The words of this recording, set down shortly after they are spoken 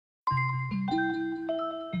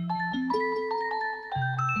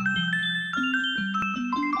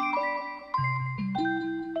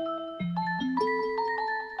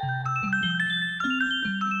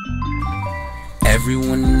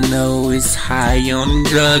Everyone know is high on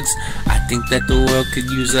drugs. I think that the world could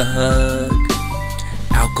use a hug.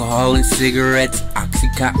 Alcohol and cigarettes,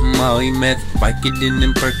 Oxycontin, Molly, meth, Vicodin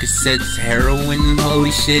and Percocets, heroin,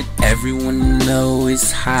 holy shit. Everyone know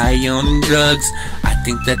is high on drugs. I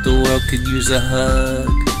think that the world could use a hug.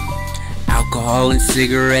 Alcohol and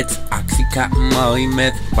cigarettes, Oxycontin, Molly,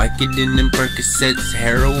 meth, Vicodin and Percocets,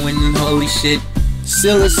 heroin, holy shit.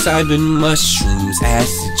 Psilocybin, mushrooms,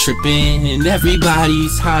 acid tripping, and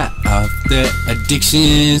everybody's high off their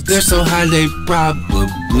addictions. They're so high they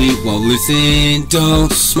probably won't listen.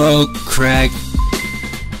 Don't smoke crack.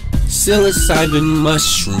 Psilocybin,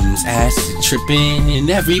 mushrooms, acid tripping, and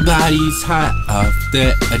everybody's high off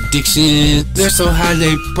their addictions. They're so high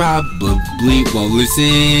they probably won't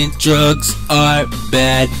listen. Drugs are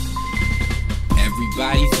bad.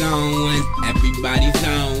 Everybody's on one, everybody's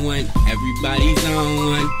on one, everybody's on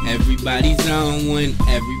one, everybody's on one,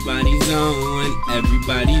 everybody's on one,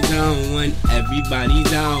 everybody's on one,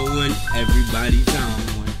 everybody's on one, everybody's on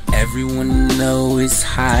one. Everyone know is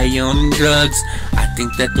high on drugs. I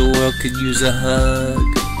think that the world could use a hug.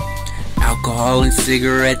 Alcohol and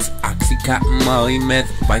cigarettes, Oxycontin, Molly, meth,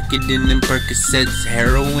 Vicodin and Percocets,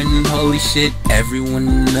 heroin, holy shit.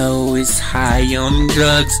 Everyone know is high on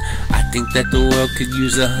drugs. I think that the world could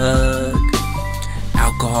use a hug.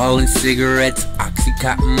 Alcohol and cigarettes,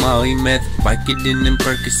 Oxycontin, Molly, meth, Vicodin and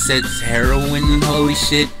Percocets, heroin, holy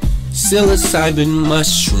shit. Psilocybin,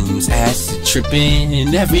 mushrooms, acid tripping,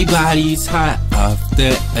 and everybody's high off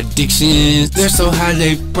their addictions. They're so high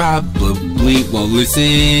they probably won't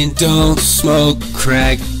listen. Don't smoke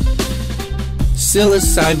crack.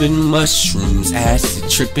 Psilocybin, mushrooms, acid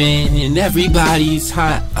tripping, and everybody's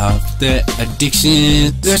high off their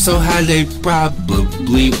addictions. They're so high they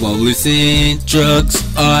probably won't listen. Drugs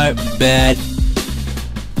are bad.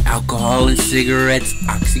 Alcohol and cigarettes,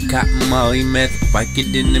 Oxycontin, Molly, meth,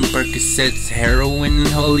 Vicodin and Percocets, heroin,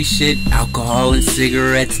 holy shit. Alcohol and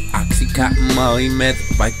cigarettes, Oxycontin, Molly, meth,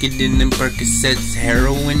 Vicodin and Percocets,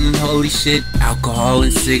 heroin, holy shit. Alcohol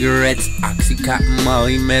and cigarettes, Oxycontin,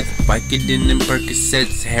 Molly, meth, Vicodin and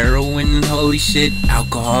Percocets, heroin, holy shit.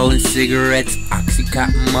 Alcohol and cigarettes,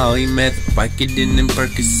 Oxycontin, Molly, meth, Vicodin and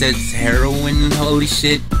Percocets, heroin, holy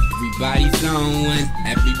shit. Everybody's on one,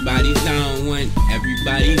 everybody's on one,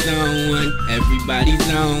 everybody's on one, everybody's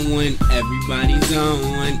on one, everybody's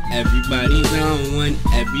on one, everybody's on one,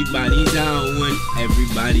 everybody's on one,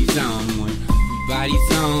 everybody's on one,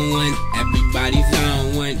 everybody's on one, everybody's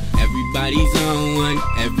on one, everybody's on one,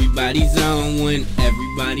 everybody's on one,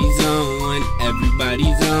 everybody's on one,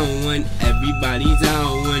 everybody's on one, everybody's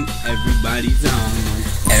on one, everybody's on one.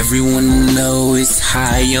 Everyone know is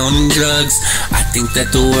high on drugs. I think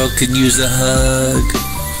that the world could use a hug.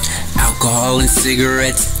 Alcohol and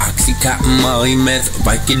cigarettes, Oxycontin, Molly, meth,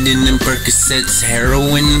 Vicodin and Percocets,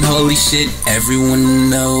 heroin, holy shit. Everyone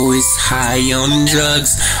know is high on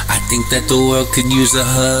drugs. I think that the world could use a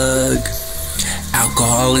hug.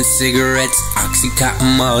 Alcohol and cigarettes,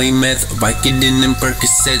 Oxycontin, Molly, meth, Vicodin and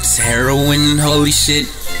Percocets, heroin, holy shit.